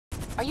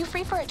Are you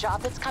free for a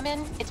job that's come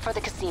in? It's for the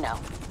casino.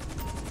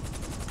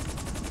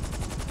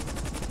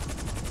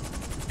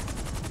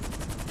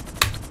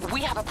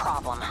 We have a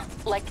problem.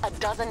 Like a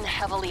dozen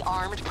heavily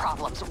armed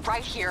problems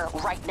right here,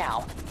 right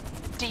now.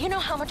 Do you know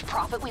how much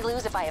profit we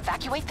lose if I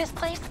evacuate this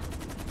place?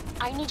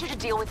 I need you to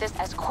deal with this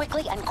as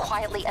quickly and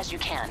quietly as you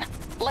can.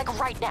 Like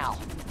right now.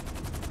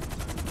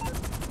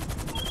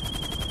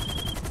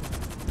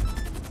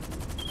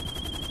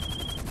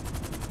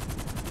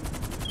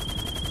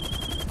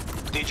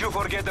 Did you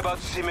forget about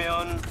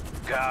Simeon?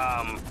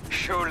 Come,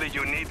 surely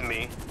you need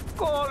me.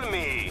 Call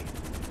me.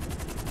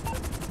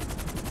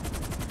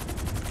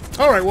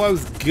 Alright, well I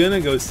was gonna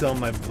go sell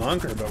my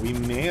bunker, but we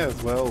may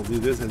as well do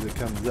this as it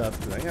comes up,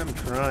 because I am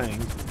trying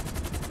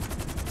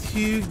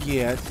to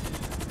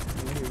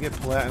get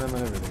platinum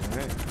and everything,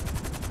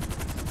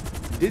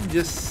 right? Did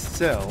just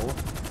sell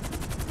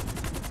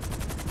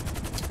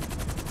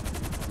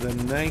the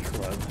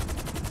nightclub.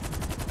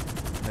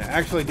 I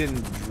actually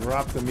didn't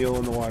drop the mule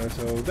in the water,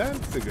 so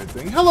that's a good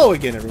thing. Hello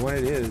again, everyone.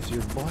 It is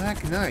your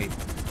Black Knight.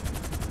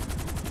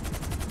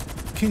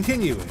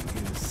 Continuing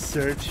his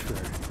search for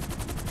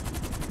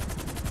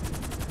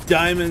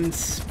diamond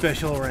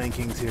special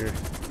rankings here.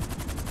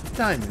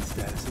 Diamond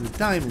status in the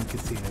Diamond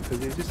Casino, because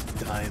they're just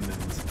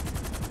diamonds.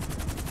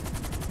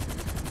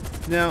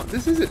 Now,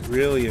 this isn't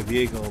really a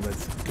vehicle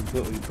that's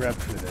completely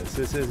prepped for this.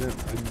 This isn't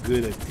a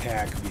good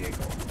attack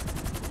vehicle.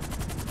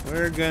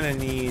 We're gonna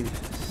need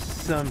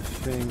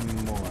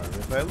something more.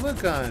 If I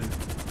look on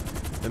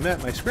the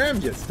map, my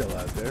scramjet's still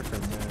out there from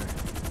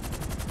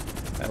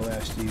where I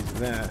last used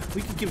that.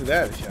 We could give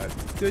that a shot.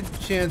 Good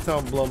chance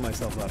I'll blow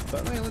myself up,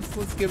 but hey,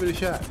 let's give it a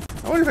shot.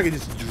 I wonder if I could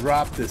just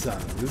drop this on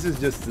them. This is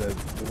just the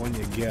one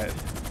you get.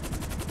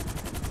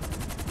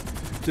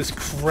 Just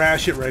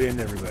crash it right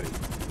into everybody.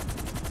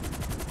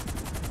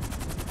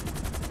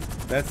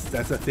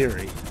 That's a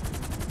theory.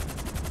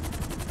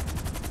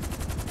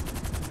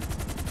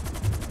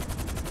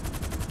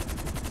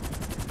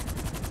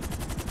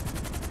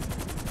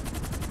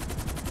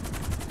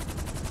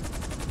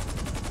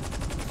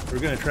 We're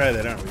gonna try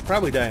that, aren't we?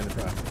 Probably die in the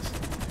process.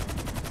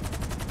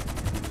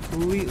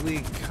 Completely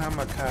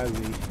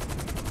kamikaze.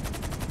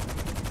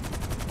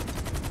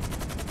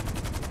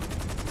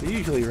 They're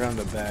usually around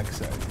the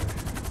backside here.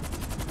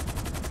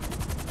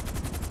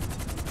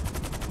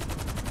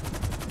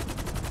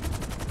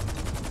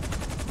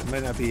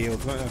 Might not be able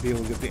to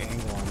get the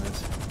angle on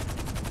this.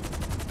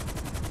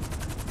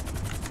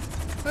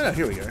 Oh no,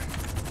 here we go.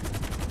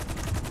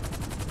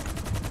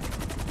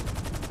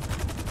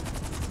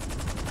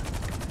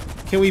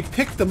 Can we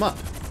pick them up?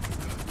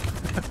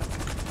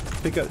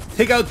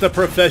 Take out the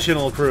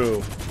professional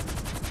crew.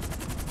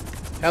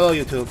 Hello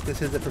YouTube,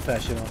 this is the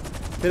professional.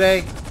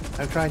 Today,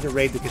 I'm trying to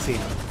raid the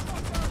casino.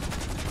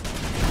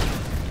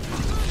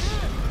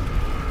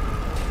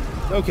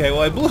 Okay,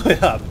 well I blew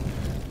it up.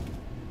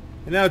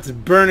 And now it's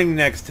burning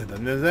next to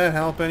them. Does that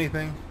help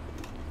anything?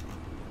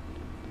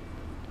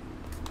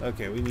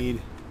 Okay, we need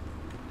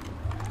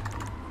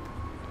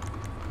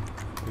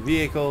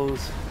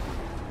vehicles.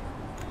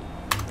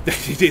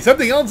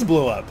 Something else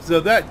blew up, so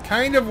that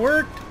kind of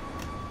worked.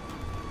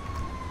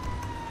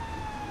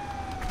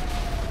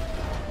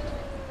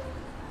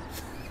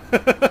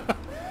 That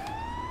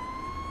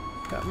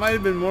might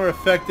have been more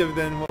effective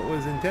than what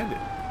was intended.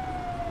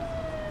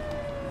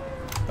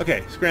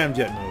 Okay,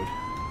 scramjet mode.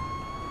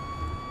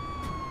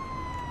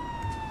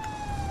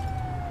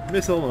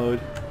 Missile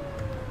mode.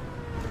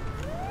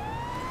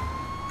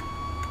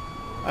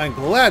 I'm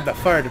glad the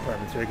fire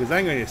department's here, because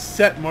I'm going to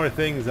set more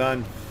things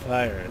on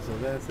fire, so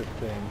that's a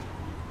thing.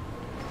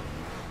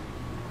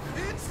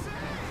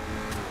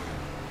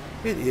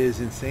 It is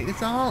insane.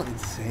 It's all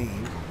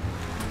insane.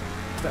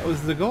 That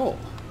was the goal.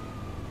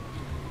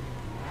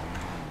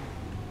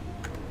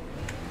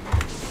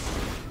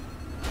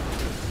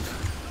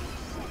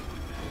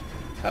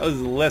 That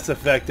was less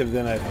effective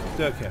than I hoped.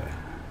 Okay.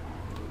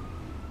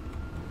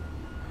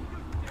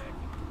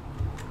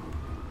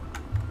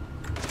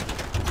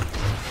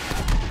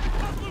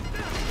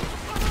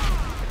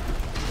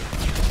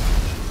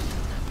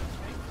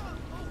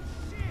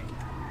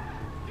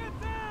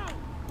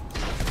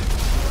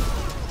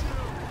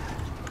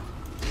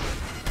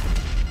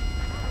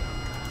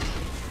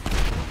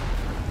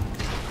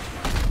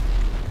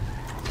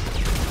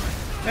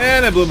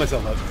 And I blew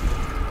myself up.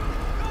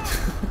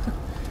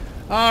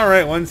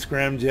 Alright, one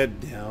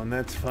scramjet down.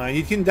 That's fine.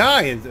 You can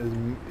die as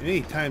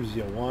many times as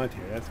you want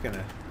here. That's going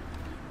to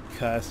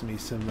cost me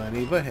some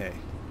money. But hey,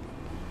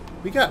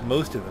 we got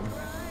most of them.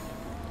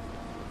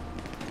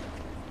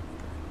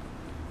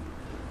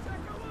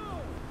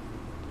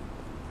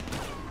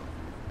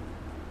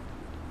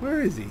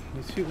 Where is he?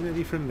 He's shooting at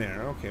me from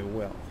there. Okay,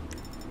 well.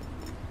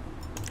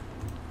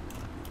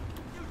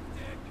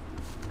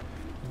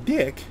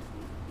 Dick?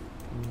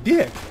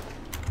 Dick!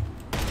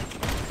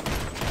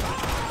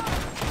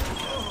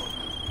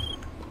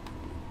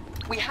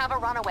 We have a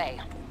runaway.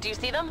 Do you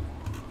see them?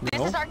 No.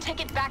 This is our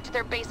ticket back to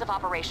their base of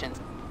operations.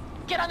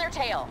 Get on their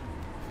tail.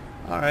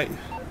 Alright.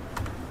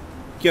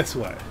 Guess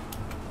what?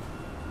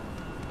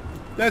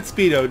 That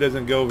Speedo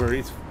doesn't go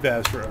very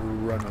fast for a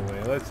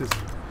runaway. Let's just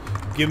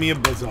give me a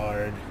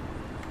Blizzard.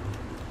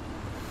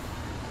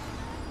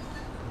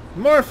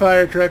 More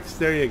fire trucks.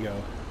 There you go.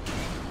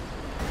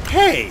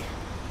 Hey!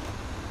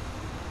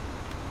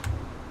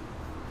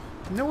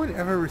 No one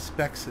ever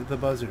respects the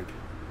buzzard.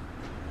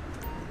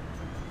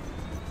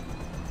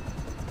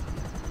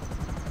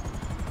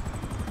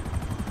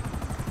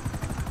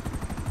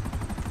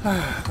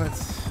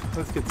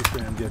 Let's get this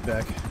ramjet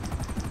back.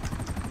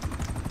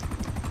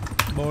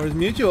 More is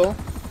mutual.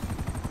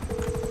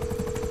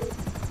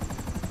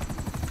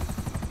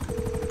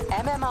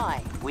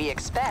 MMI. We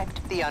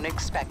expect the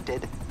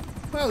unexpected.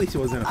 Well, at least it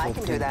wasn't a full I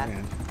can do that.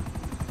 grand.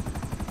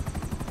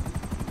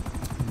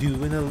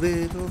 Doing a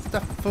little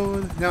stuff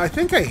for... Now, I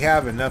think I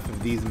have enough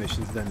of these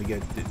missions done to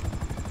get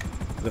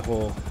the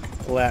whole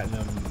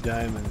platinum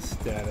diamond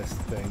status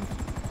thing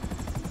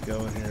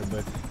going here,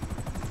 but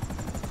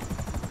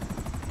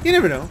you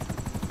never know.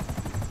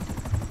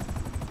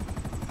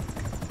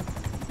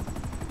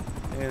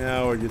 And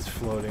now we're just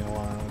floating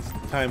along.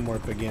 It's time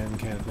warp again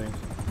kind of thing.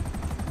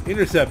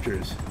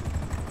 Interceptors.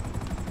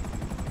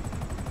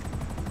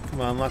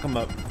 Come on, lock them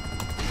up.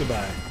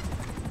 Goodbye.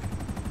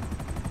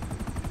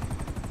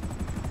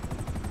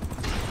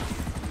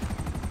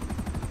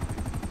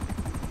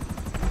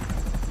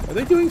 Are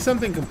they doing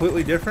something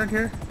completely different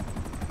here?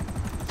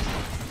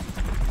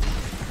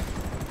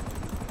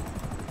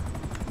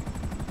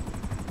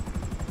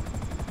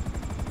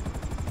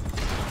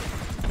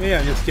 Yeah,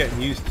 I'm just getting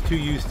too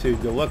used to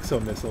Deluxo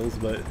missiles,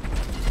 but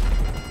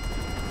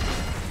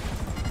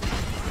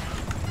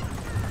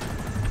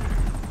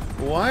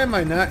why am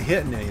I not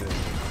hitting anything?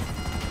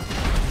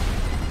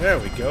 There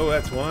we go,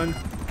 that's one.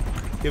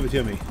 Give it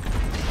to me.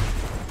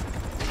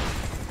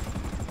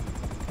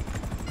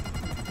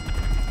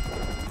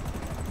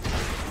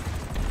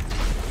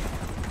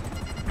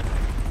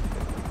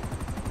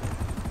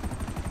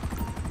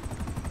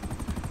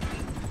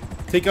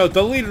 Take out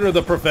the leader of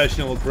the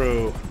professional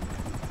crew.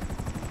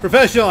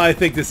 Professional, I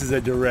think this is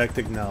a direct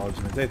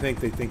acknowledgement. I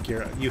think they think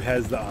you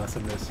has the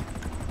awesomeness.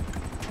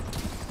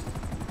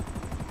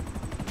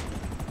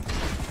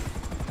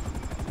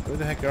 Where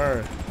the heck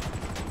are...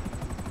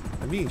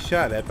 I'm being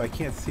shot at, but I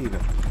can't see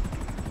them.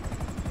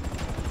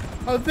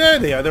 Oh, there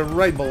they are. They're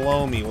right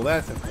below me. Well,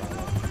 that's a problem.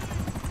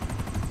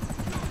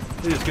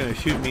 They're just going to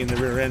shoot me in the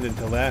rear end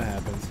until that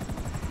happens.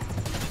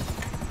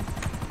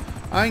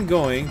 I'm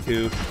going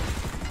to...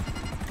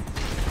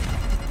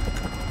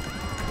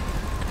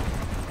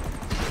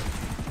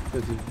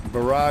 There's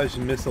barrage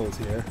missiles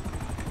here.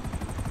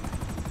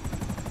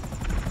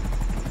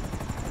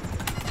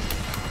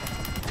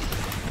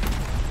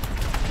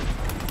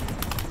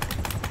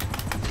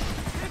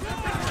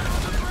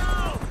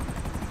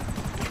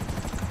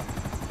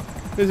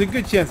 There's a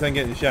good chance I'm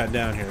getting shot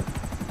down here.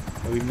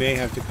 And we may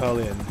have to call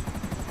in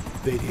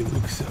Heady.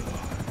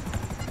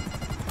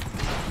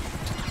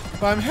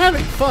 Well, I'm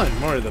having fun,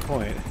 more to the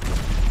point.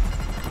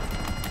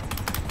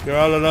 You're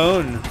all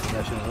alone,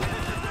 National.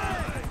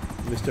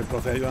 Mr.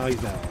 Professor. Oh,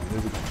 he's not on.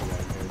 There's a bunch of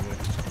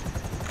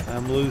guys there.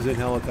 I'm losing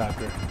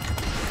helicopter.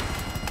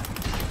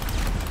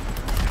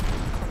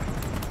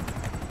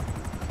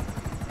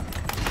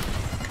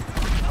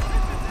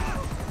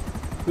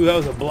 Ooh, that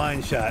was a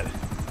blind shot.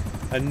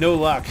 A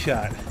no-lock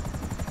shot.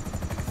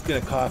 It's gonna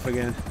cough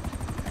again.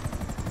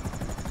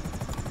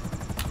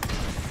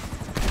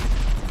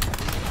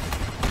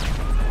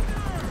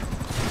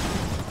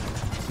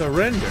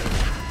 Surrender.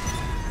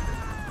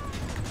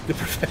 The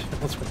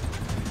professionals.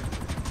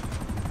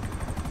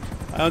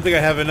 I don't think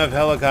I have enough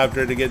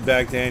helicopter to get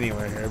back to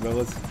anywhere here, but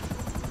let's...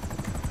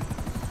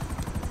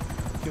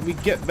 Can we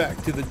get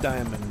back to the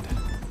diamond?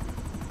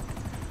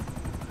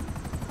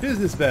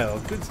 Business battle.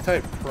 Goods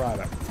type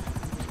product.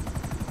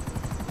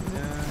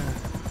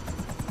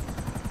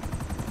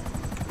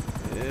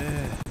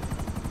 Yeah.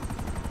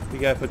 We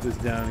gotta put this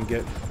down and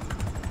get...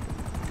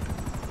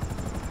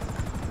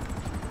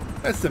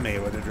 That's the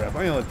Mayweather drop.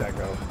 I'm gonna let that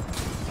go.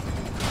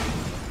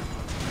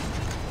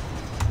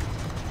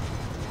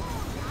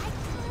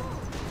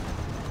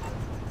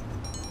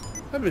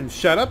 I've been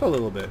shut up a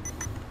little bit.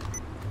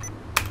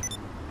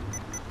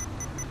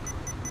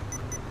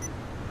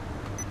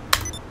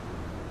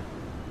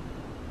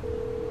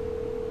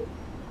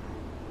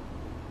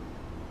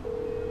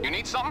 You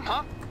need something,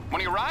 huh? One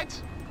of your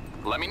rides?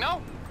 Let me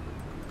know.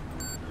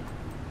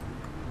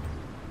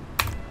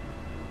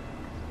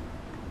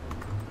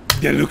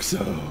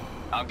 Deluxo.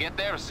 I'll get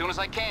there as soon as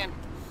I can.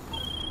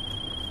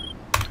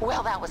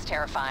 Well, that was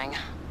terrifying.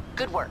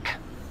 Good work.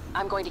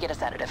 I'm going to get a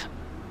sedative.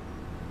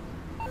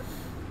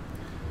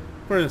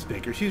 Furnace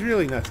Baker. She's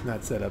really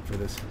not set up for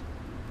this.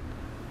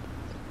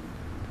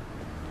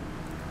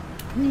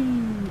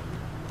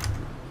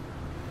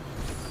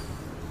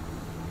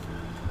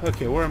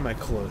 Okay, where am I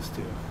close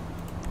to?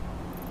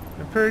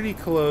 I'm pretty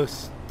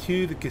close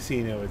to the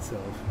casino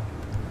itself.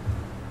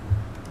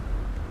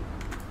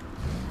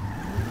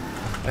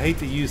 I hate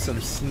to use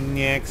some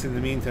snacks in the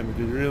meantime, but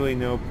there's really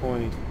no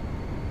point.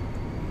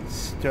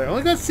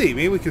 Well, let's see.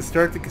 Maybe we can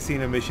start the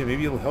casino mission.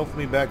 Maybe it'll help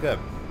me back up.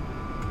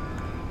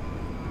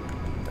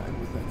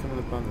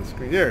 the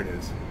screen. There it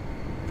is.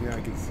 Yeah,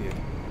 I can see it.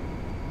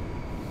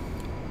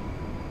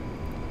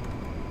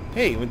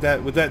 Hey, with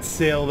that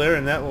sale there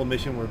and that little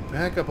mission, we're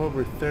back up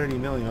over 30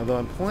 million. Although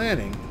I'm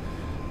planning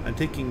on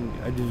taking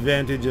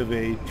advantage of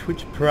a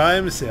Twitch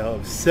Prime sale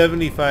of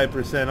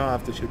 75%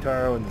 off the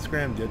Shotaro and the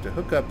Scramjet to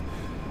hook up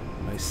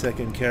my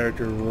second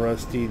character,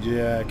 Rusty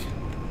Jack.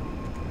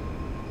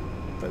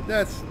 But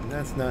that's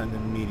not an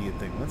immediate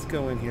thing. Let's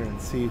go in here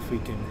and see if we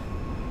can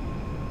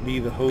be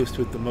the host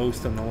with the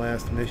most on the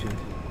last mission.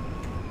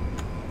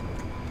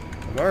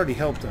 I've already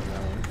helped on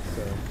that one,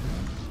 so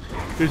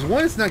there's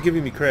one it's not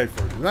giving me credit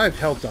for, because I've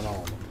helped on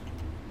all of them.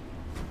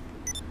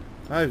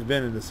 I've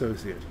been an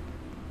associate.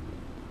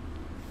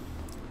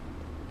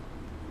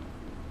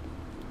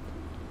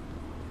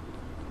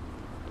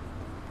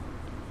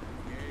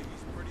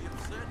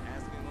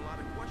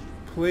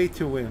 Play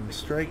to win.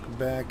 Strike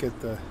back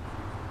at the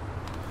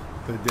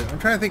I'm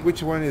trying to think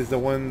which one is the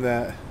one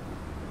that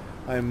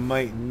I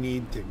might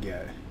need to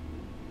get.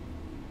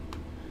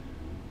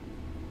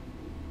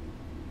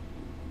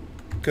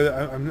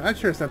 Because I'm not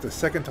sure it's not the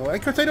second to last.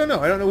 Of course, I don't know.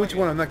 I don't know which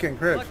one I'm not getting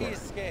credit for.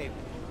 Escape.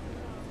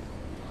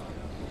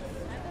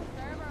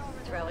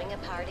 Throwing a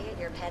party at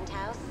your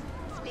penthouse?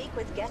 Speak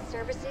with guest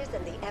services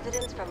and the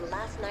evidence from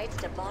last night's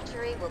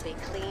debauchery will be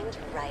cleaned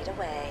right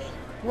away.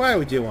 Why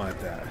would you want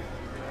that?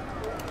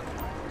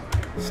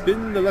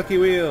 Spin the lucky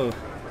wheel.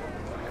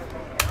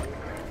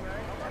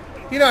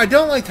 You know, I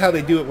don't like how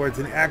they do it where it's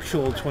an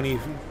actual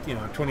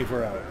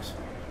 24 hours.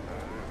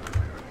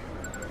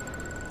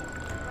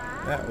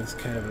 That was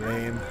kind of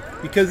lame.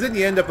 Because then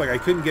you end up like I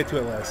couldn't get to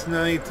it last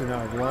night, so now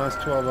I've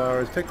lost 12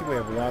 hours. Technically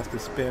I've lost a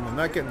spin. I'm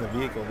not getting the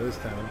vehicle this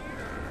time.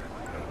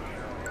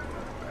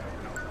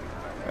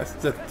 That's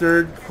the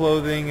third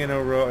clothing in a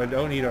row. I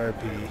don't need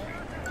RP.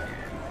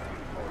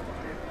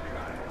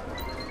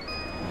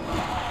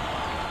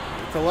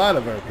 It's a lot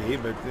of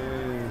RP, but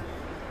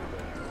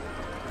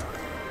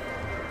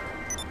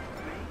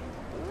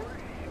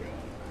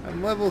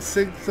I'm level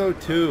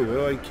 602. What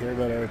do I care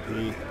about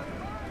RP?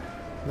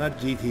 Not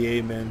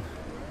GTA, man.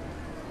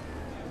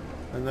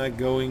 I'm not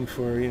going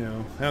for, you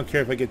know, I don't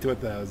care if I get to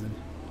 1,000.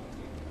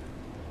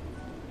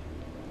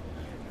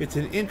 It's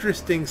an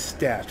interesting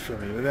stat for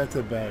me, but that's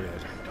about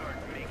it.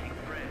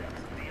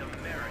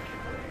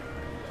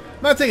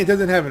 I'm not saying it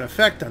doesn't have an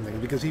effect on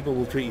things, because people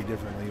will treat you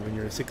differently when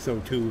you're a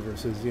 602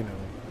 versus, you know,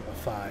 a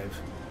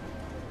 5.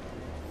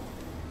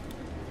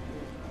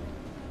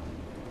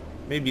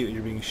 Maybe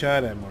you're being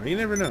shot at more. You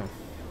never know.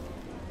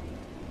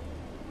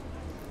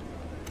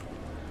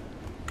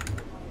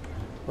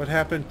 What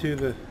happened to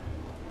the...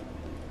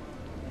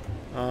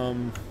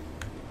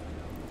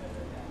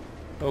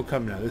 Oh,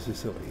 come now. This is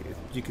silly.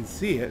 You can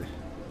see it.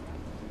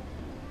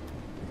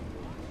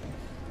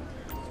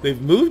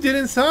 They've moved it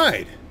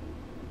inside.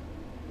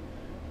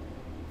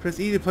 Press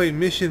E to play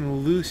Mission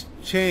Loose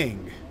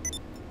Chang.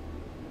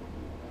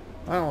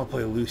 I don't want to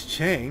play Loose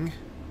Chang.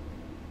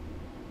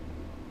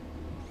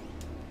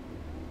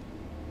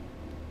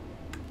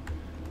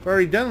 I've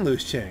already done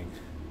Loose Chang.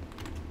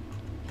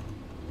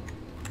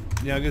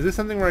 Now, is this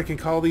something where I can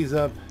call these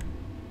up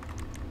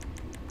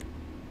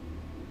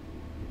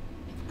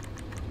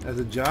as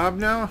a job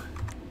now?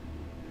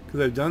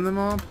 Because I've done them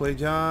all. Play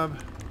job.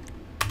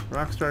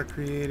 Rockstar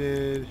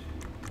created.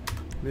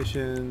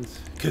 Missions.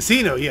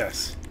 Casino,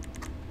 yes.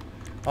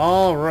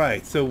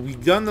 Alright, so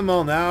we've done them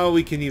all. Now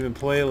we can even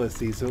playlist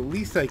these. So at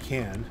least I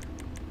can.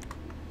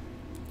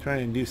 Try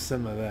and do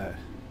some of that.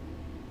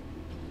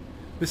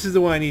 This is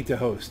the one I need to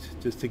host,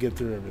 just to get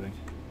through everything.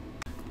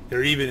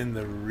 They're even in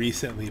the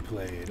recently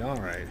played.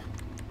 Alright.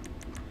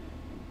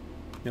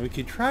 Now we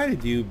could try to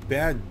do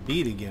Bad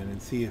Beat again and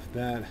see if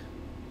that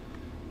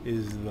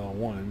is the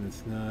one.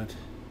 It's not...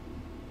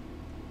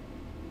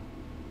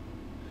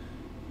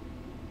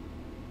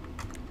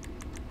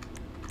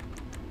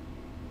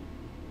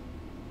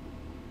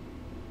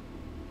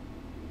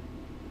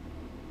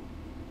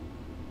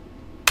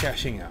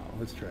 Cashing out.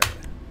 Let's try it.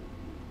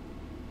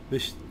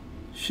 This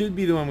should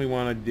be the one we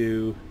want to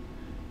do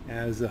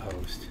as the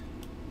host.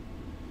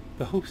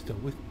 The host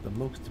with the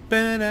most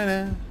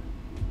banana.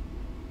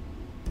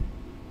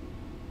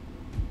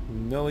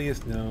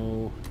 Nullius,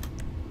 no.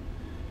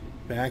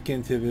 Back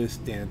into this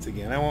dance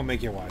again. I won't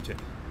make you watch it.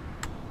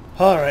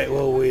 Alright,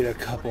 we'll wait a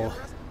couple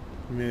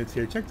minutes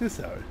here. Check this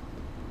out.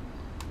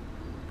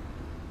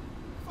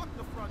 Fuck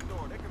the front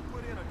door. They can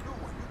put in a new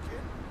one. You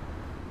kidding?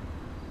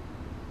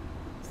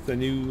 It's the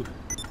new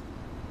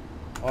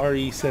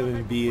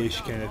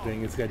RE7B-ish kind of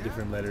thing. It's got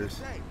different letters.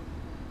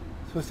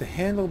 It's supposed to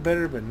handle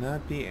better but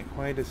not be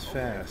quite as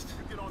fast.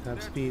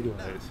 Top speed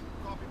wise.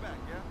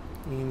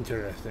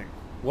 Interesting.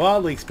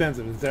 Wildly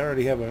expensive since I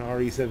already have an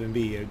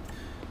RE7B. I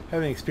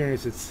haven't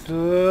experienced it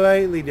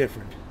slightly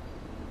different.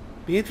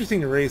 Be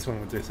interesting to race one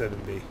with their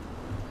 7B.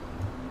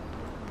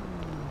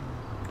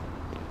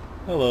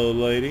 Hello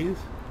ladies.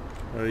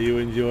 Are you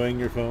enjoying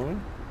your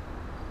phone?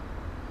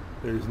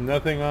 There's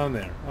nothing on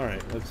there.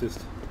 Alright, let's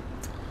just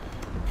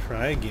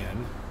try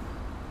again.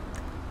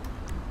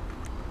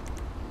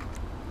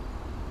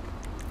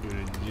 Go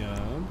to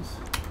jobs.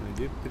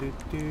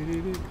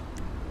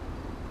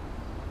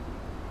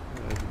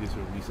 this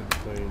would be something to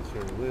play and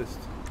share the list.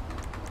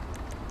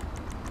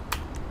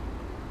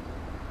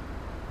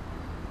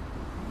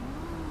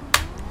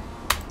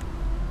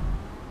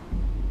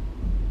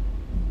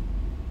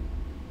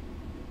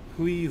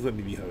 Please let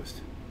me be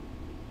host.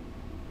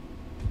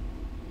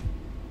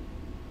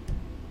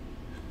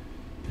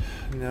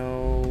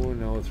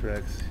 No, it's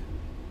Rex.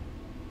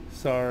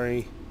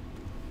 Sorry.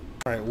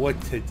 Alright, what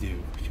to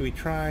do? Should we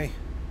try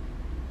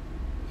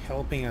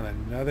helping on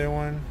another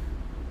one?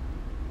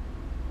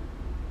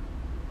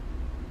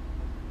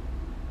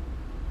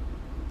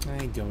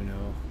 I don't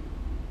know.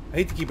 I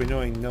hate to keep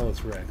annoying No,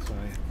 it's Rex when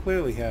I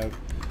clearly have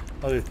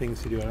other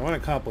things to do and I want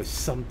to accomplish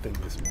something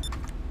this morning.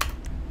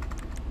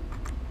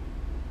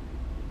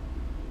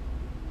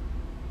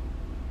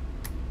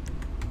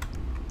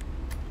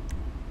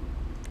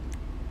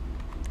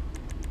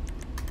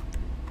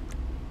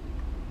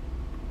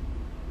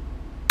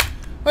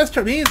 Let's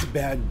try. Maybe it's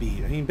Bad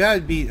Beat. I mean,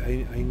 Bad Beat,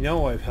 I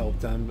know I've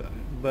helped on,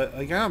 but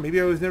like, I don't know,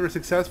 maybe I was never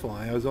successful.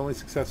 I was only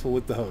successful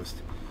with the host.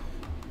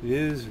 It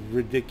is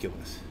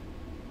ridiculous.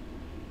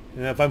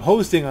 And if I'm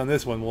hosting on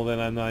this one, well, then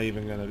I'm not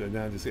even going to,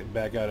 now I'm just getting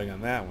back out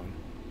on that one.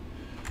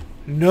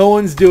 No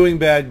one's doing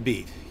Bad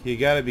Beat. You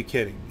got to be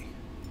kidding me.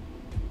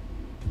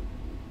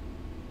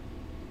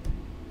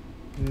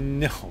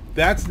 No,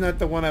 that's not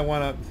the one I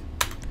want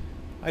to,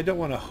 I don't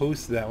want to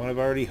host that one. I've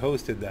already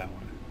hosted that one.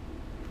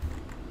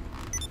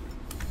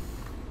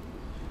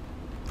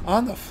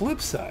 On the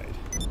flip side,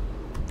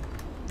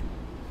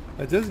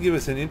 that does give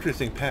us an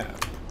interesting path.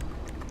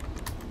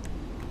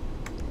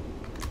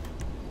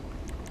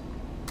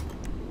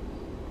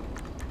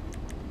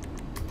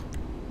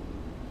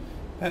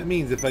 That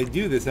means if I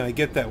do this and I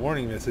get that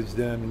warning message,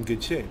 then I'm in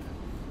good shape.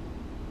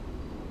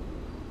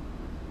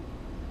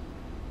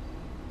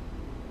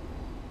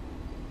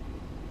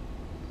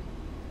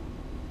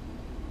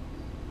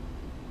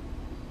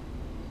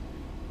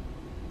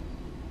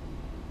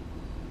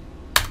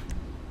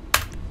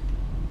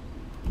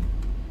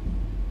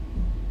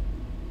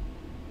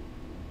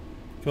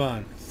 Come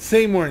on,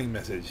 same warning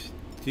message.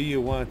 Do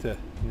you want to?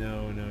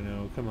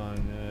 No, come on.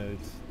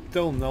 It's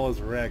still Null's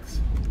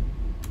Rex.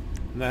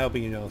 I'm not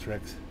helping you, Null's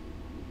Rex.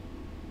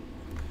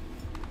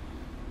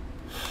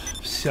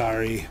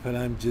 Sorry, but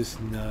I'm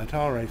just not.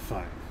 Alright,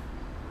 fine.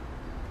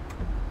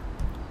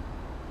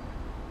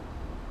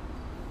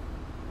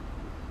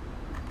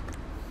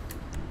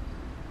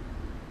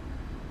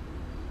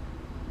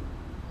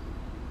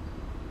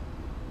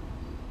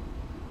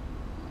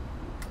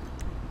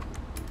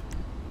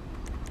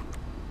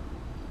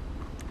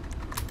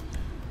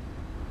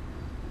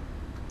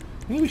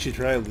 Maybe we should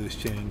try a loose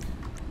chain.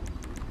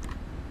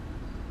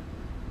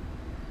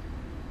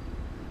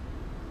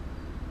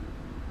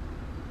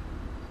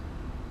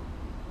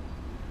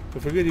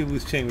 If we're going to do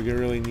loose chain, we're going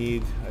to really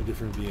need a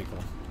different vehicle.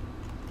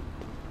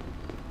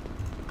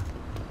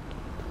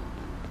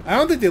 I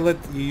don't think they let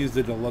you use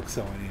the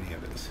Deluxo on any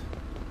of this.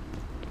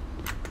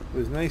 It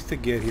was nice to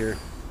get here.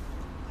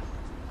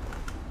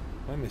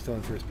 Why am I still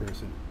in first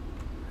person?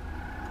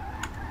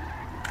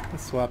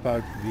 Let's swap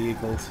out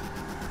vehicles.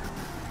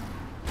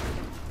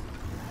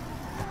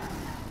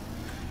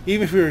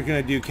 Even if we were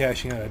going to do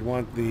cashing out, I'd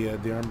want the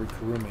armored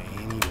Kuruma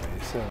anyway,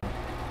 so...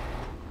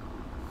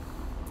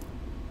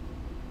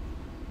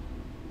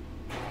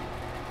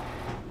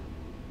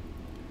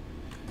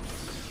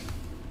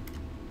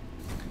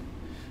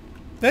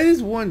 That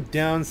is one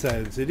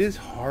downside, is it is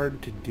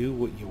hard to do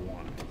what you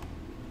want.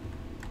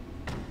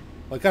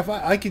 Like, if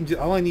I can do,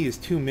 all I need is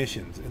 2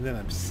 missions, and then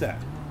I'm set.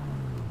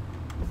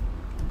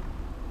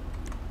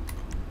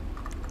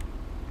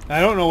 I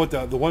don't know what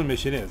the one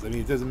mission is. I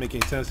mean, it doesn't make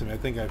any sense to me. I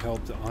think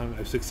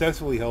I've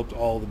successfully helped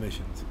all the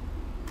missions.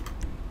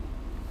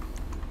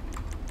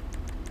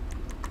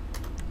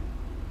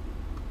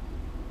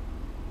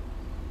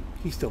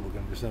 He's still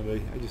looking for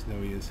somebody. I just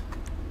know he is.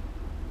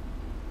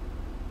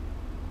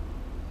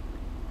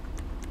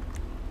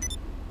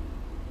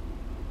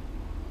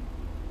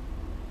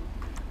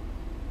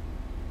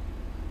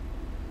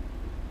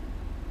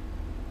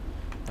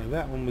 Now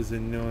that one was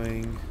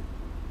annoying.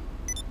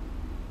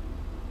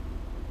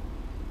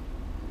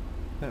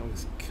 That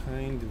was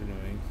kind of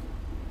annoying.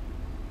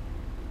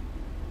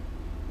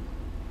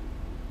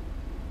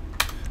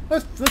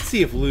 Let's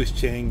see if Loose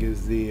Chang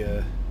is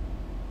the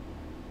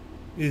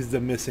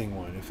missing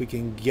one. If we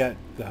can get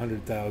the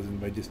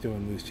 100,000 by just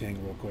doing Loose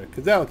Chang real quick,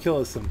 because that'll kill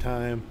us some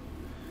time.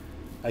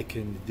 I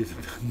can.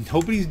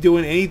 Nobody's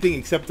doing anything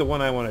except the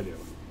one I want to do.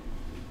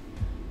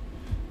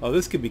 Oh,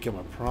 this could become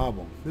a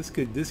problem. This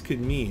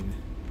could mean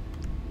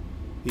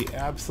the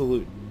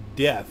absolute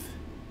death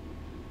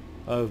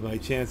of my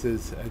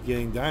chances at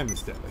getting diamond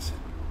status.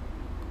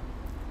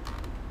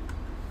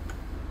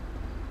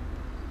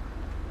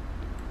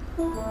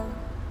 What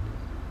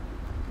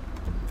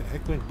the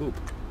heck went boop?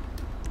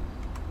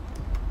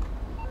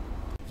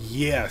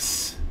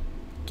 Yes!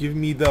 Give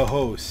me the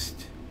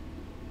host.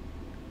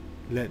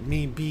 Let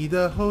me be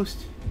the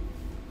host.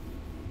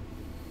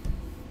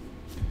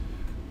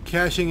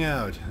 Cashing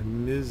out,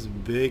 Ms.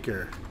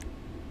 Baker.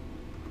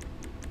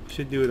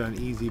 Should do it on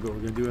easy, but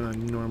we're going to do it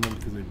on normal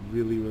because I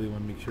really, really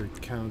want to make sure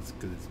it counts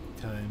because it's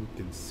time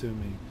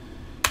consuming.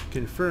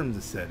 Confirm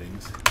the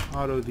settings.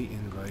 Auto the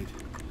invite.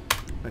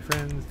 My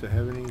friends, do I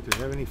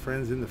have any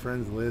friends in the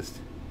friends list?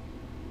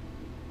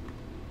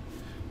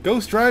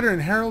 Ghost Rider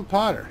and Harold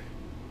Potter.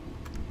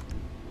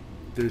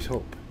 There's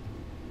hope.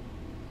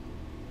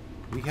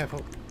 We have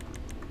hope.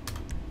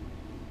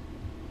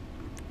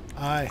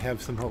 I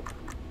have some hope.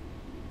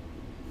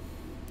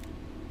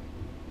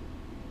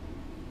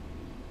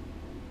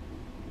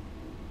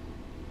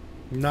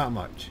 Not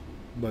much,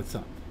 but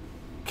some.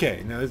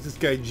 Okay, now is this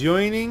guy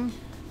joining?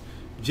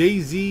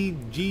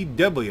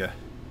 Jayzgw.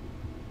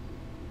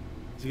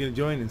 Is he going to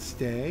join and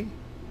stay?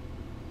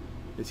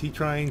 Is he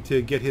trying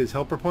to get his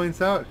helper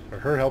points out? Or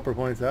her helper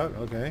points out?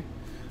 Okay.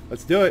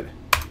 Let's do it.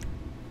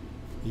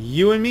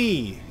 You and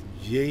me.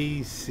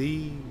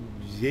 Jayzgw.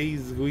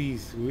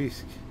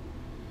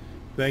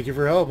 Thank you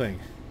for helping.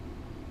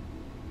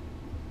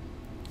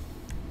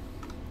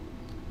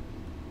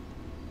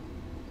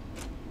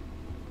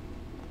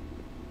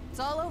 It's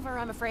all over,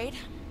 I'm afraid.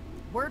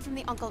 Word from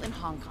the uncle in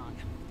Hong Kong.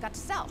 Got to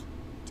sell.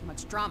 Too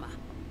much drama.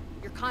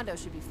 Your condo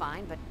should be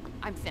fine, but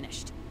I'm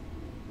finished.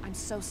 I'm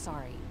so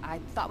sorry. I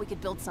thought we could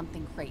build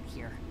something great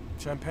here.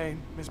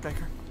 Champagne, Miss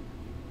Baker?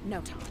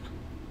 No, Tom.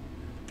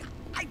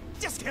 I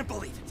just can't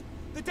believe it.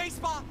 The day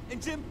spa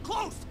and gym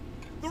closed.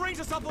 The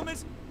Ranger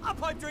supplements, a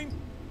pipe dream,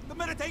 the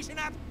meditation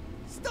app,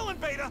 still in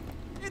beta.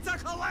 It's a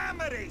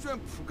calamity. 政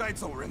府该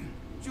走人，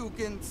就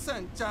跟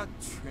善家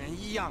拳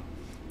一样。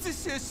这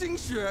些心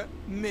血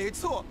没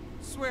错，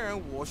虽然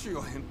我是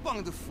有很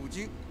棒的腹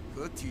肌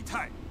和体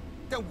态，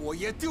但我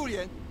也丢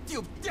脸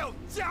就掉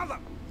家了。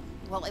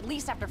 Well, at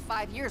least after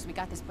 5 years, we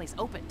got this place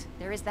opened.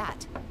 There is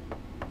that.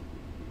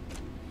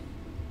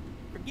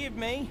 Forgive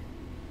me.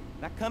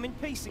 I come in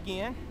peace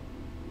again.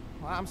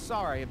 Well, I'm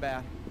sorry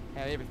about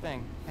how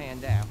everything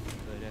panned out,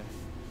 but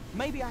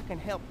maybe I can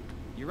help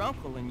your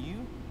uncle and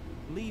you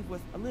leave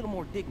with a little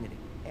more dignity.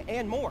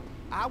 And more.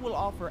 I will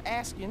offer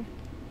asking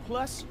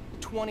plus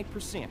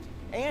 20%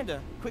 and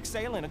a quick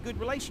sale and a good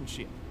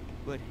relationship.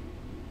 But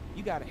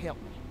you gotta help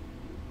me.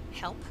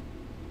 Help?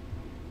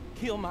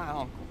 Kill my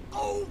uncle.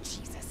 Oh,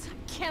 Jesus. I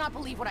cannot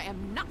believe what I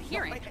am not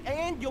hearing.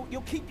 And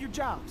you'll keep your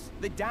jobs.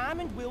 The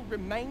diamond will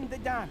remain the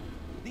diamond.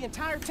 The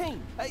entire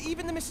team,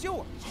 even the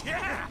monsieur.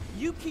 Yeah!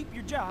 You keep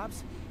your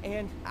jobs,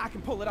 and I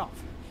can pull it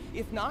off.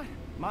 If not,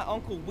 my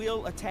uncle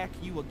will attack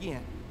you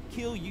again.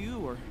 Kill you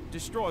or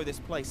destroy this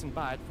place and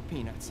buy it for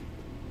peanuts.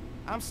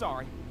 I'm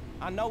sorry.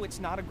 I know it's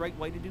not a great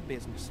way to do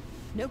business.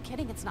 No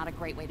kidding, it's not a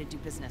great way to do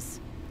business.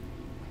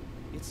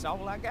 It's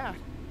all I got.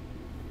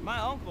 My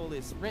uncle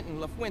is renting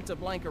La Fuente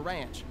Blanca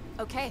Ranch.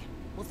 Okay,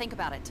 we'll think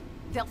about it.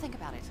 They'll think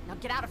about it. Now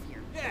get out of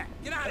here. Yeah,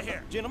 get out of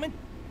here. Gentlemen,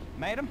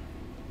 madam,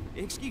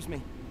 excuse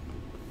me.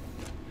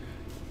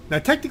 Now,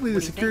 technically,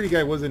 the security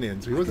guy wasn't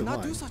in, so he wasn't I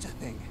lying. cannot do such a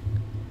thing.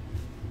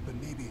 But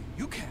maybe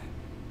you can.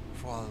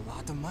 For a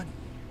lot of money.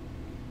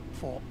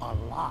 For a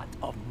lot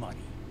of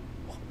money.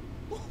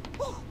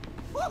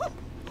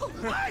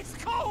 Ice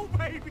cold,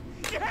 baby!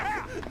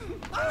 Yeah!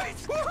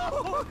 Ice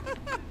cold!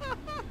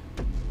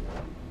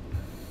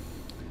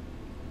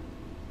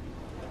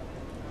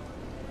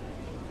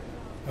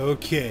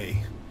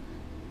 Okay.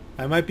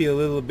 I might be a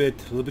little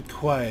bit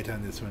quiet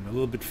on this one, a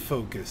little bit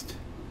focused.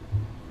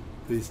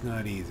 But it's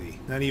not easy.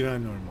 Not even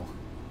on normal.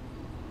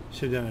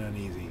 Should have done it on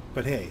easy.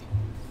 But hey,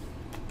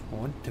 I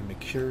want to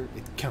make sure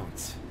it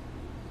counts.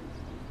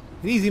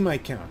 An easy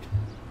might count.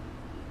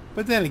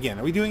 But then again,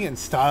 are we doing it in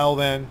style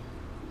then?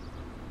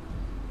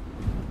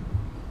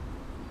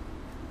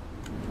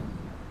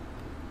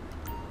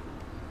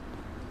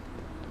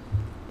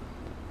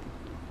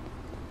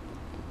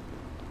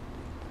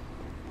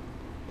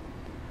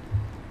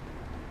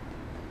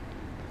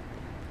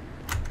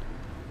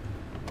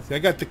 I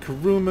got the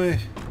Kuruma.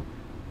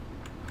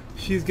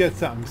 She's got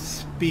something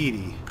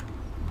speedy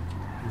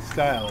and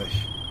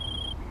stylish.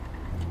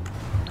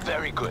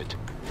 Very good.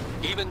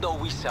 Even though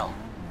we sell,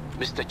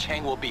 Mr.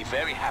 Chang will be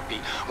very happy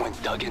when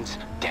Duggan's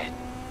dead.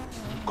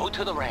 Go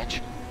to the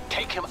ranch,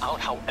 take him out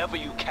however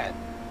you can.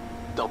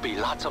 There'll be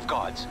lots of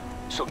guards,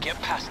 so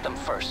get past them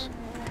first.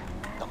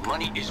 The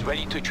money is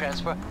ready to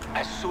transfer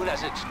as soon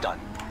as it's done.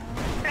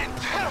 And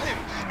tell him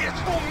it's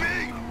for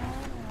me!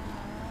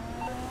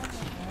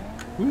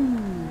 Woo.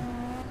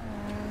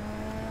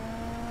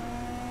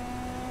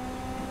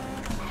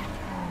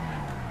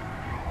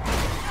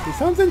 Did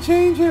something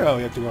change here? Oh,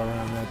 you have to go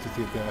around that to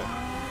get that.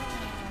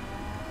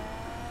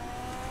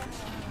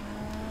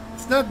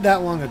 It's not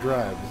that long a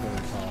drive, as I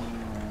recall.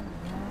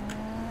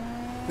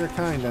 They're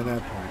kind on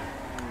that point.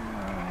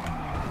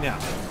 Now,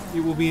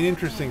 it will be an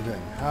interesting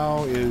thing.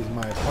 How is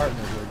my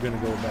partner here going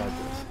to go about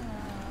this?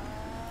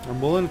 I'm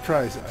willing to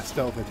try a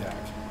stealth attack.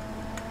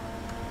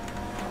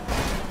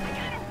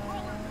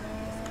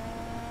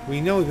 We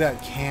know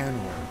that can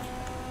work.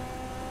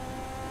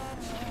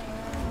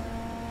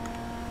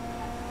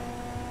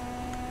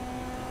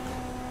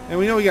 And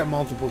we know we got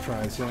multiple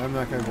tries, so I'm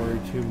not going to worry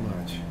too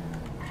much.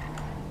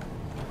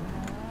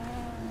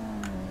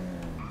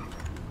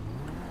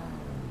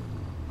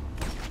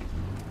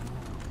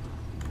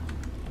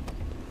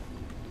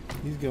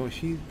 She's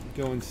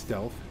going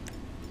stealth.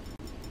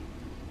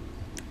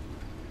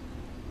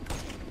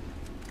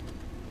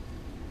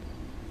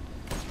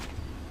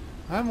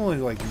 I'm only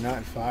like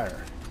not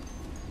fire.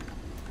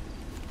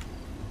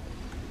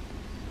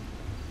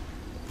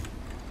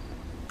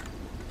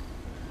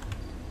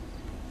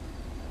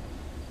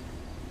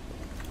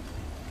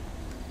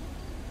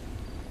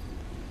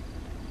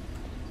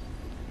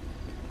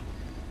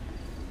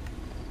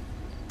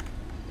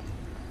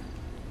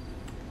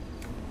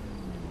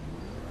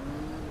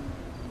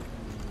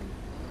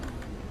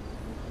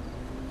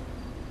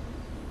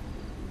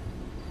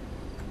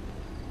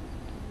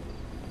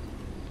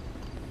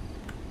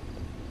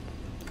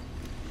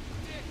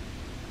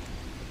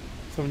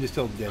 Someone just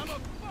told Dick.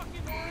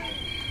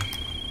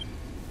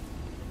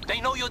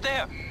 They know you're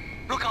there.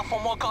 Look out for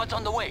more guards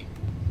on the way.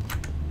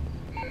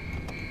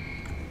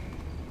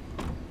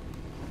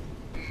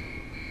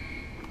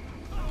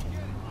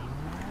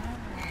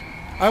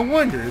 I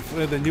wonder if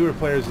the newer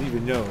players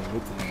even know.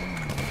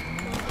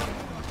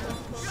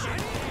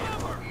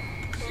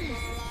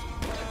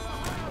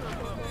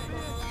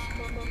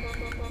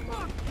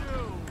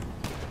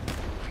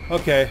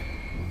 Okay.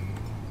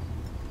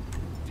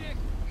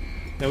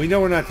 Now we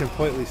know we're not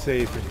completely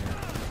safe in here.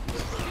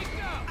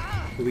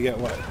 So we got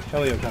what?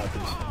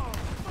 Helicopters.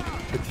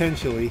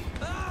 Potentially.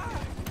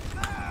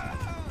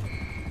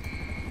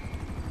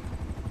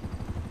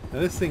 Now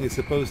this thing is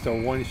supposed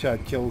to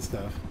one-shot kill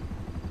stuff.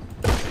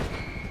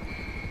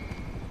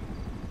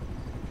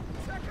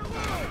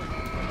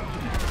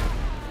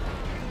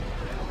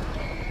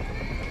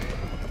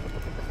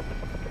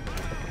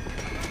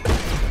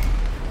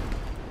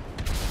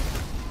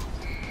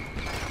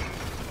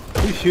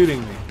 Who's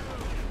shooting me?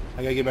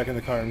 I gotta get back in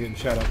the car. I'm getting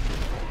shot up.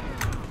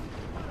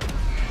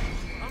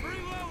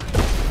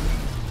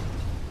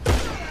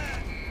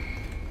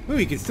 Ooh,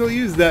 you can still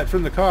use that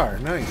from the car.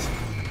 Nice.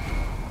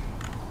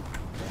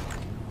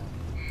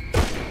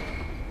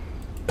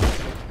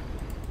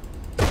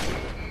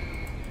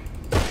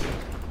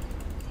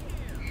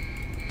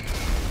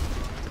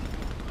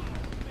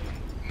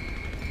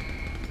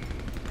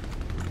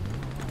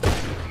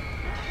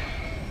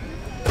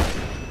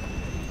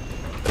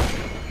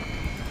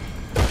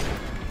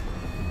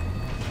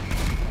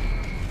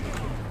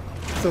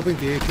 I still think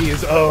the AP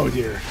is... Oh,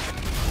 dear.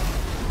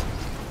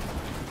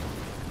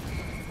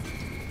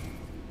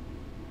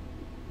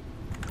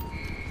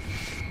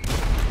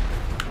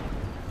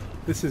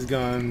 This has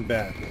gone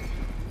badly.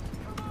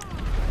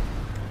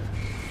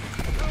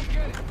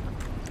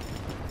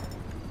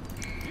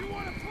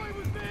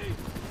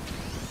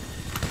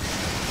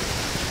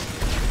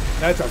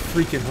 That's a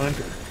freaking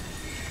hunter.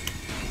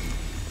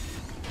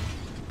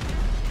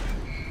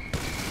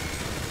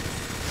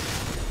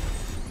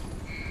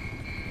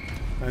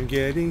 I'm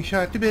getting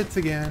shot to bits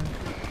again.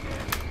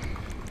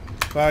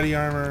 Body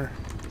armor.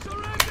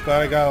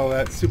 Thought I got all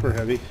that super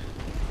heavy.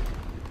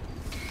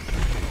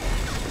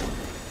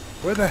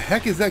 Where the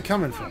heck is that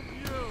coming from?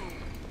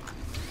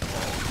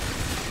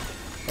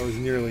 I was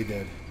nearly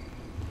dead.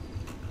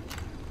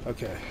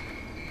 Okay.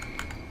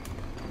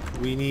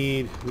 We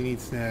need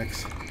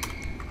snacks.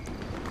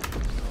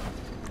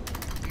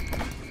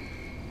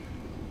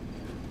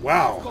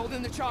 Wow.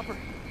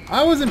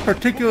 I wasn't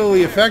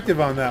particularly effective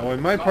on that one.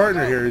 My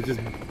partner here is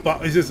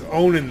just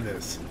owning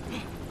this.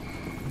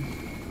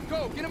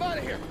 Go, get him out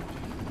of here.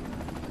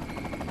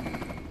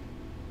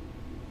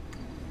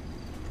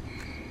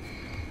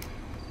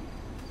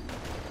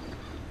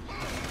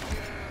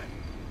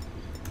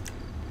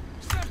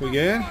 We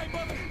good?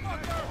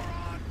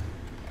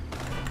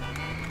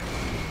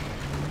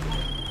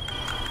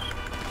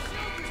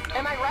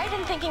 Am I right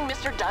in thinking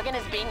Mr. Duggan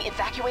is being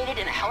evacuated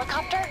in a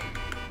helicopter?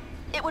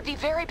 It would be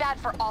very bad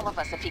for all of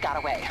us if he got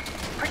away.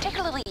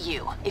 Particularly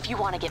you, if you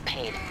want to get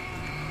paid.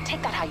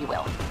 Take that how you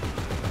will.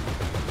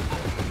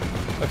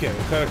 Okay,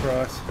 we'll cut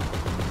across.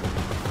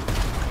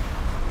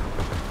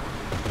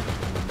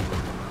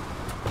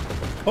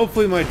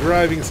 Hopefully my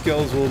driving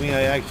skills will mean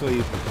I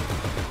actually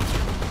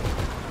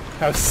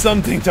have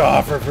something to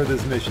offer for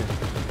this mission.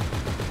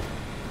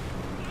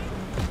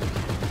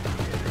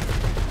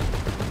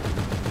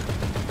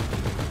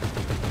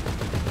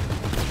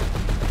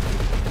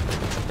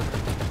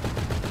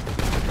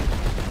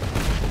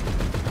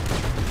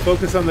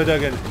 Focus on the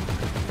Duggan.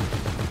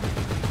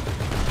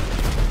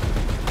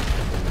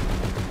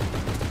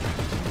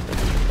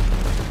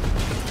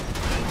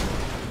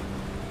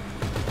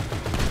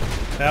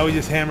 Now we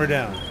just hammer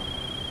down.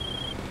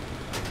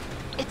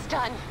 It's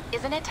done,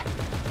 isn't it?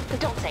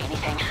 Don't say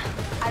anything.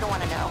 I don't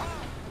want to know.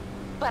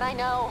 But I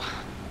know.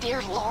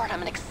 Dear Lord,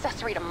 I'm an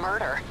accessory to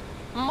murder.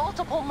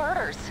 Multiple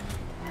murders.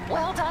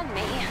 Well done,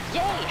 me.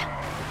 Yay!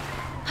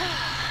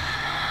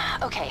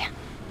 Okay.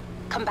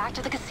 Come back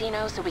to the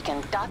casino so we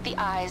can dot the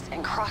I's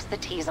and cross the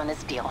T's on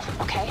this deal,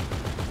 okay?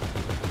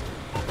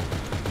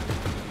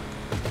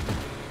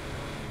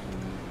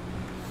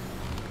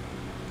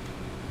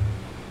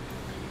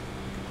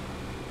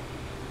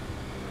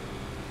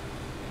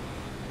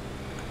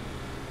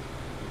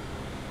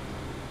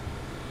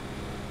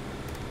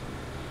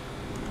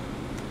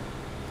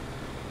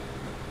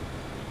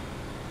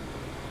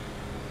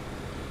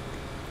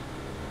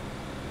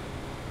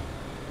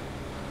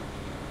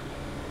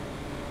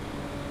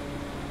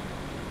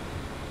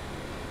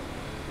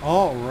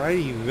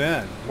 Alrighty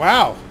then.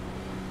 Wow.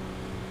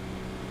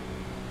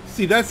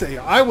 See, that's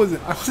I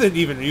wasn't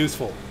even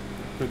useful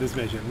for this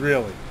mission,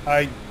 really.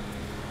 I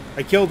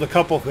killed a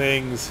couple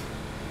things.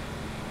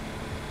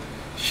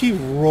 She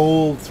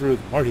rolled through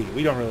them. Or he,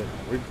 we don't really know.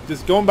 We're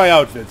just going by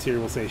outfits here,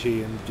 we'll say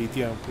she, and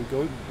GTO. We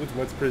go with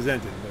what's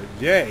presented. But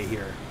Jay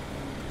here.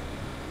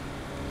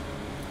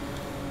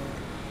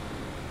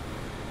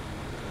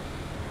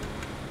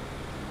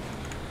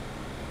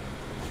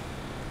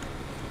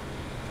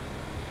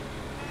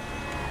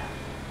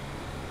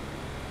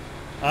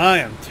 I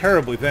am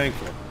terribly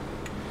thankful.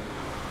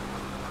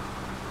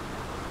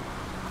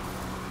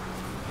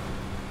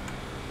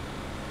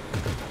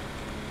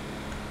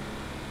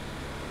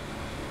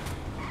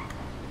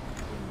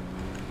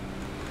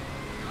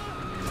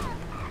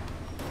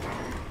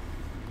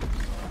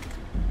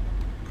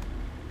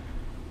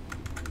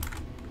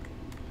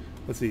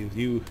 Let's see if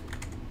you...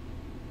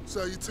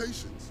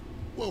 Salutations.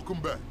 Welcome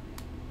back.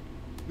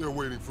 They're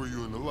waiting for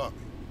you in the lobby.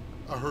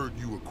 I heard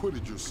you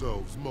acquitted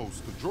yourselves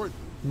most adroitly.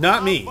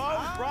 Not me.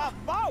 Bravo,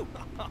 bravo!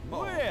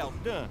 Well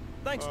done.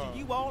 Thanks to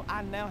you all,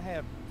 I now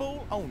have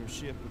full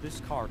ownership of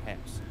this card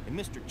house. And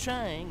Mr.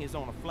 Chang is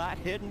on a flight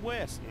heading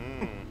west.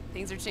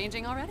 Things are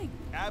changing already.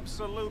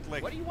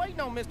 Absolutely. What are you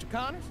waiting on, Mr.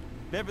 Connors?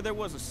 If ever there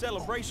was a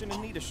celebration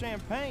in need of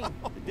champagne,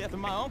 the death of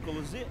my uncle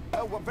is it.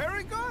 Well,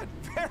 very good.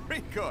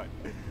 Very good.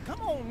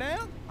 Come on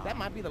now. That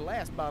might be the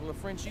last bottle of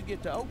French you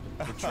get to open.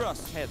 The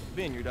Trust has a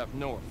vineyard up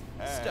north.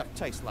 Stuff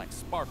tastes like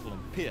sparkling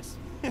piss.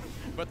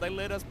 But they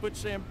let us put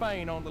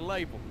champagne on the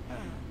label.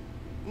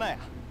 Now,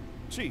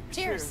 cheers.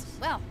 Cheers.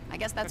 Well, I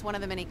guess that's one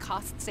of the many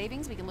cost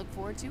savings we can look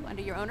forward to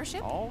under your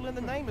ownership. All in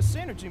the name of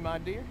synergy, my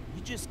dear.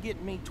 You just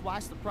get me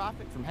twice the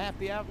profit from half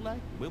the outlay,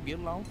 we'll get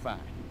along fine.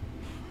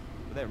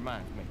 But that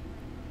reminds me.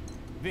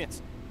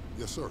 Vincent.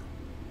 Yes, sir.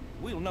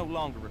 We'll no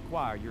longer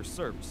require your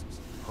services.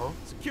 Huh?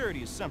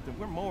 Security is something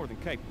we're more than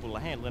capable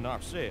of handling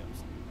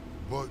ourselves.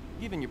 But...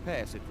 Given your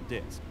pass at the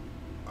desk.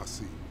 I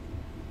see.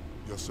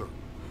 Yes, sir.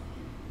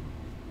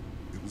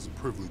 It was a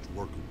privilege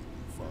working with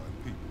you fine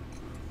people.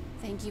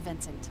 Thank you,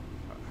 Vincent.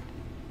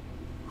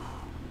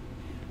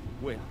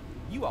 Well,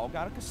 you all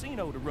got a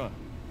casino to run.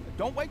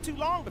 Don't wait too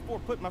long before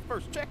putting my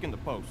first check in the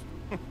post.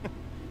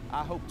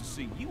 I hope to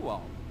see you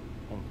all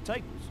on the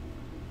tables.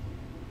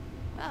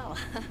 Well,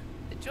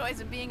 the joys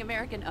of being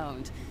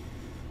American-owned.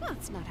 Well,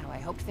 it's not how I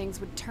hoped things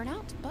would turn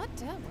out, but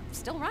we're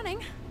still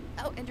running.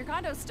 Oh, and your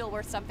condo's still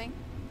worth something.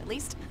 At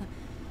least.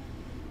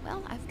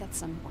 Well, I've got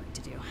some work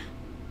to do.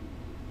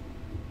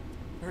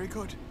 Very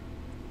good.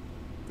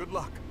 Good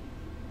luck,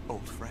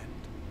 old friend.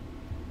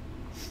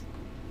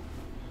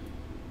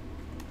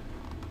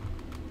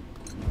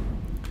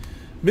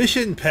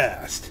 Mission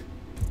passed.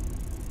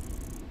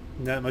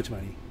 Not much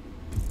money.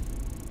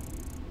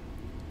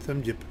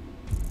 Some jip.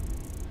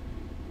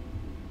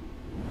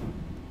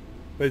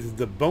 But it's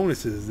the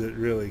bonuses that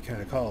really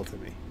kind of call to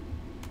me.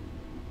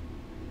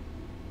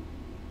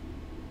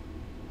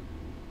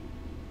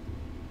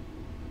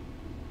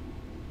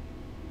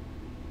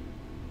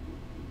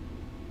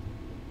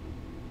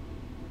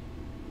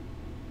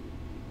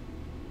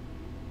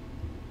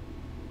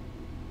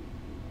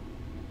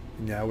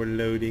 Now we're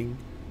loading.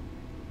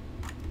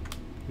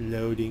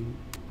 Loading.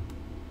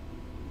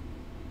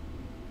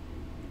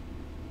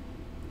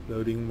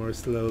 Loading more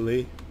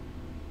slowly.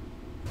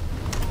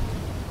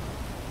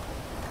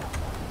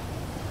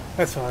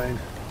 That's fine.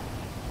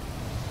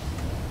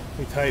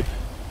 We type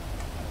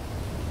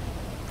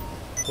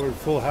word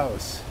full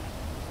house.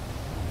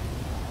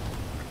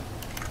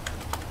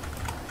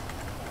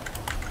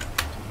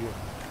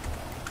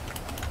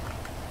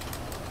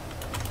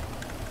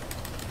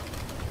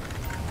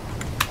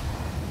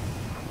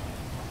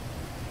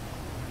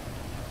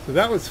 So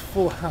that was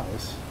full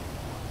house.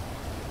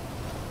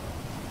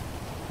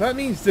 That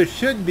means there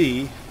should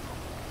be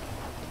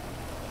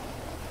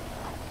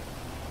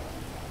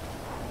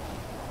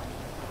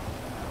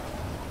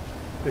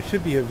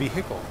a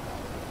vehicle.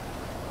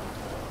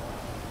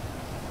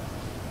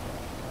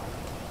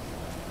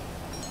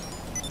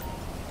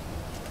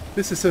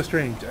 This is so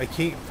strange. I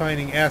keep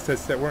finding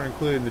assets that weren't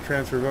included in the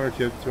transfer of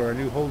ownership to our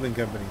new holding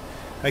company.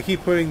 I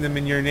keep putting them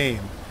in your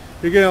name.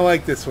 You're gonna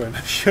like this one,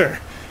 I'm sure.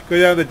 Go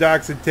down the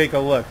docks and take a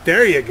look.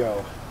 There you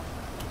go.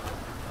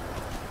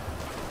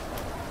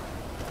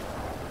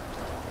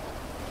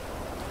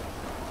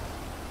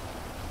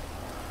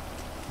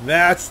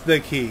 That's the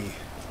key.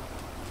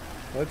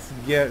 Let's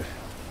get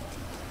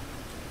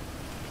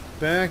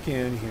back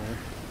in here.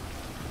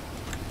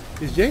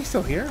 Is Jay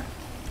still here?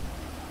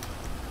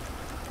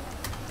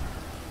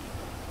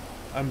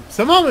 I'm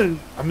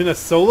in a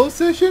solo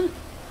session?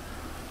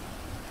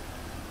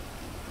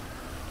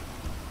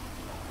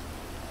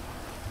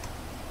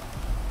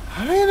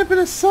 How did I end up in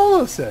a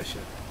solo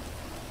session?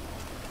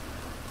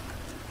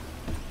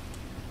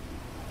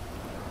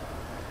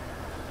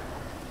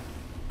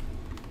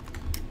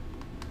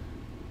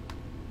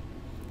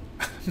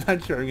 I'm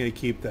not sure I'm going to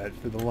keep that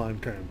for the long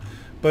term.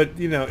 But,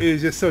 you know, it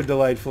is just so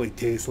delightfully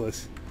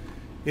tasteless.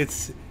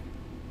 It's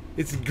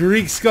It's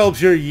Greek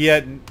sculpture,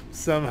 yet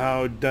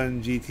somehow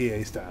done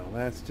GTA style.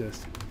 That's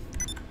just...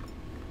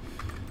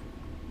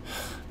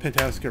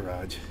 Penthouse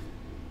garage.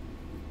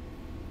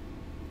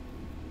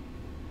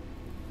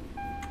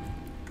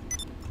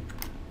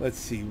 Let's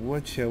see,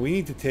 what shall... We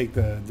need to take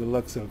the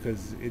Deluxo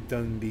because it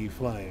done be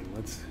flying.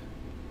 Let's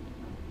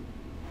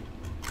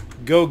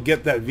go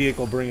get that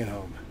vehicle, bring it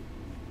home.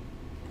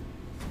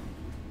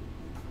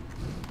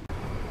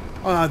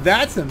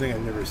 That's something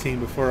I've never seen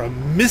before. A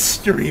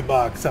mystery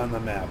box on the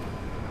map.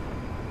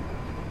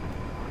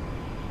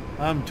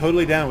 I'm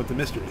totally down with the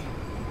mystery.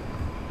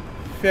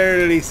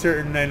 Fairly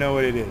certain I know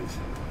what it is.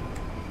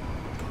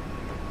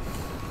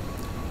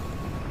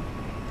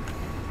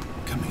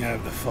 Coming out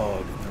of the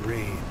fog and the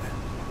rain.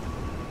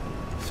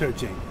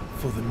 Searching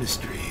for the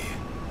mystery.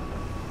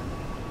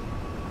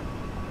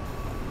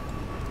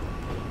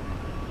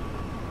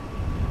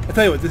 I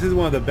tell you what, this is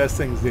one of the best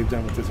things they've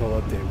done with this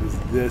whole update, was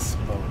this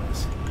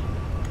bonus.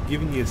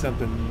 Giving you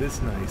something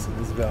this nice and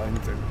this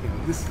valiant, you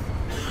know, this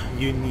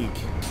unique.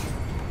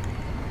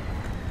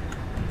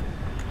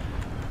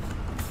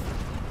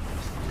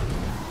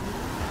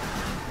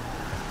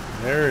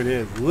 There it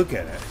is. Look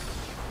at it.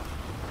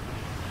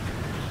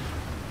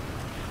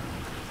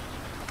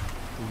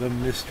 The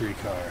mystery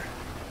car.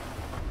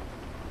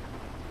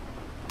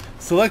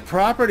 Select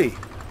property.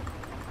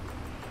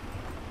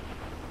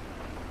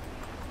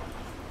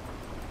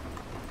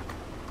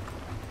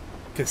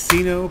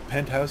 Casino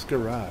Penthouse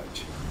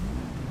Garage.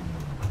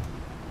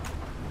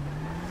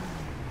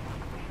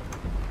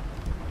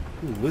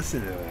 Ooh, listen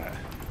to that.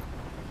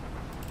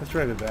 Let's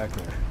drive it back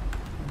there.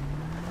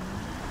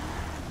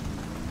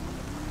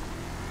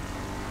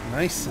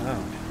 Nice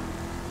sound.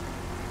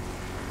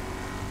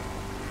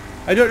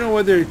 I don't know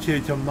whether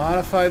to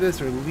modify this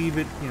or leave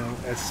it, you know,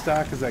 as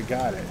stock as I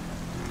got it.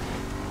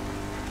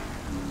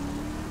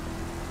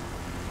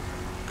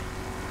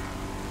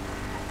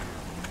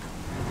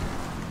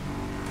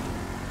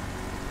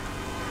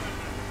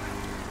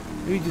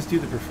 Maybe just do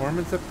the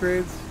performance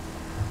upgrades?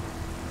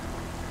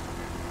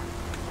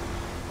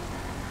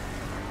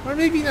 Or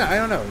maybe not, I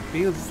don't know.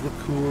 Maybe it'll just look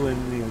cool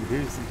and, you know,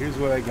 here's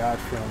what I got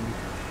from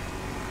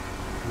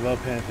the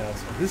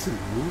Penthouse. Oh, this is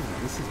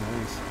moving, this is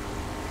nice.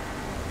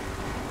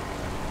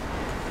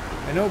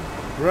 I know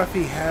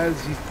Bruffy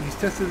has, he's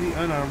tested the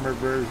unarmored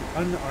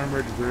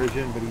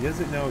version, but he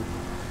doesn't know if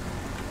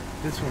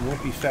this one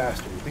won't be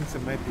faster. He thinks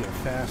it might be a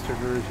faster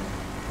version.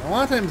 A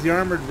lot of times the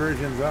armored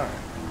versions are.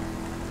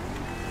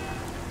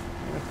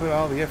 I put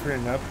all the effort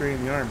into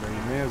upgrading the armor.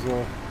 You may as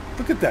well...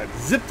 Look at that.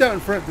 Zipped out in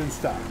front, then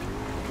stopped.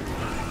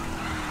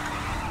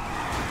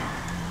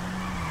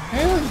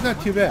 Hey, that's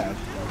not too bad.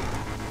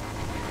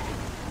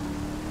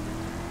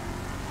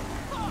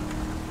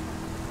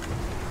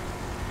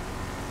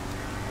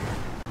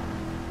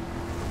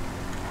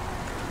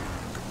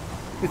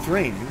 It's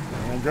raining,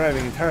 and I'm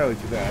driving entirely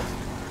too fast.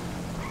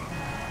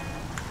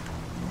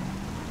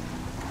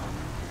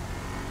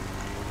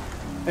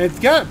 And it's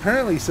got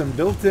apparently some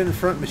built-in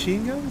front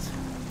machine guns.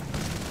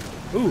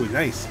 Ooh,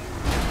 nice.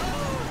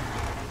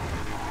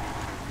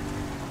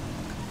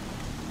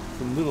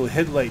 Some little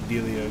headlight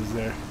dealios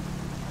there.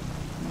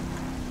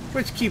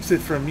 Which keeps it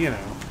from, you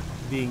know,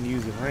 being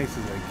used in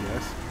races, I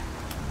guess.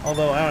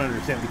 Although I don't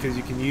understand, because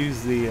you can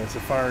use the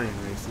Safari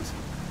in races.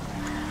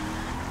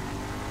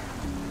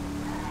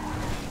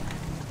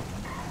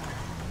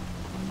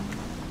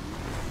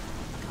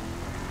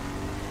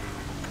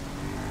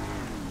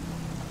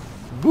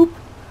 Boop!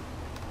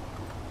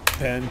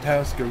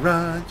 Penthouse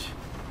Garage.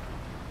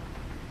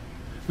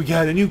 We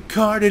got a new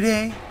car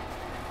today,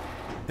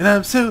 and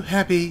I'm so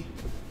happy.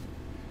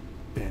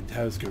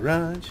 Penthouse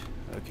Garage.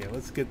 Okay,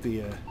 let's get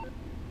the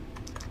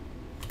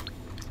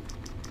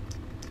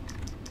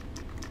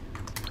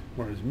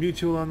Morse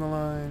Mutual on the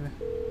line.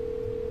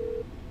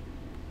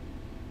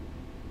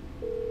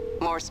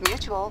 Morse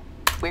Mutual,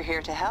 we're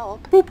here to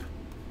help. Boop!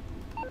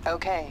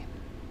 Okay.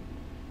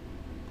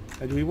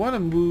 Do we want to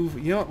move?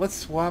 You know what? Let's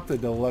swap the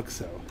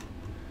Deluxo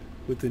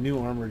with the new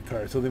armored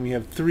car. So then we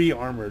have 3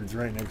 armoreds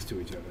right next to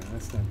each other.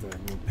 That's not the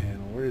little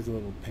panel. Where's the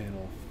little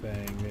panel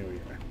thing? There we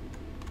are.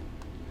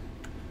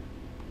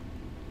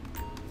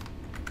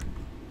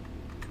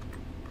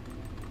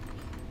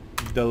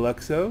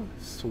 Deluxo.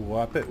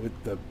 Swap it with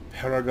the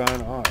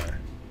Paragon R.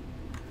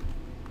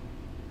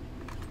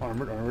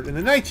 Armored, armored. And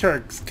the Night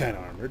Shark's kind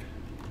of armored.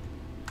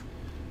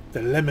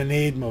 The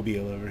Lemonade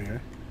Mobile over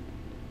here.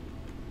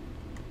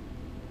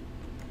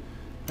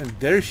 And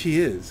there she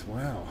is.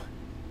 Wow.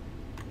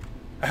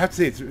 I have to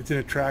say, it's an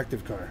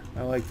attractive car.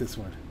 I like this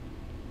one.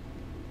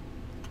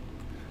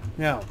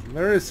 Now,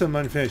 there is some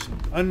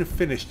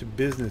unfinished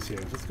business here.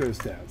 Let's go to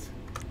stats.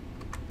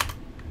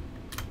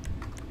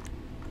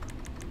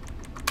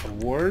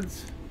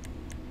 Awards.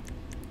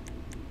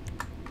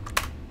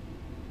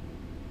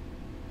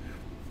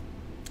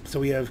 So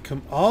we have,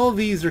 all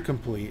these are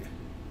complete.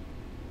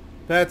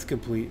 That's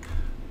complete.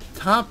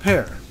 Top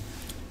pair.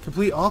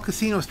 Complete all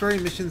casino story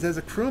missions as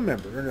a crew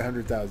member. Earn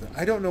 100,000.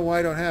 I don't know why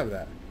I don't have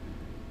that.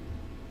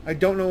 I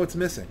don't know what's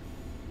missing.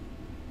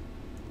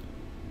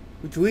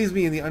 Which leaves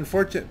me in the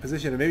unfortunate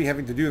position of maybe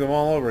having to do them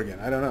all over again.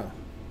 I don't know.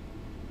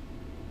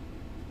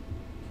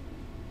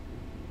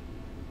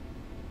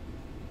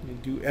 You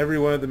do every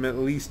one of them at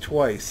least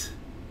twice.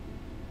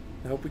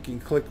 I hope we can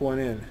click one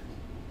in.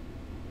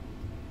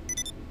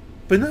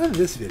 But not in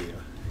this video.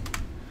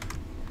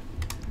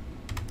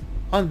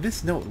 On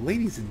this note,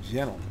 ladies and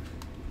gentlemen,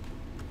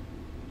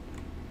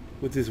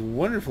 with this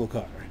wonderful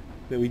car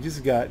that we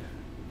just got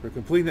for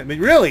completing that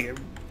mission. Really,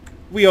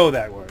 we owe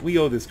that one. We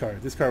owe this car.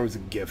 This car was a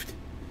gift.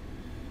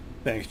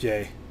 Thanks,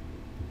 Jay.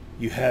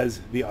 You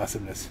has the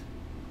awesomeness.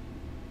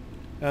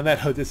 On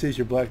that note, this is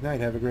your Black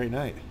Knight. Have a great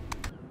night.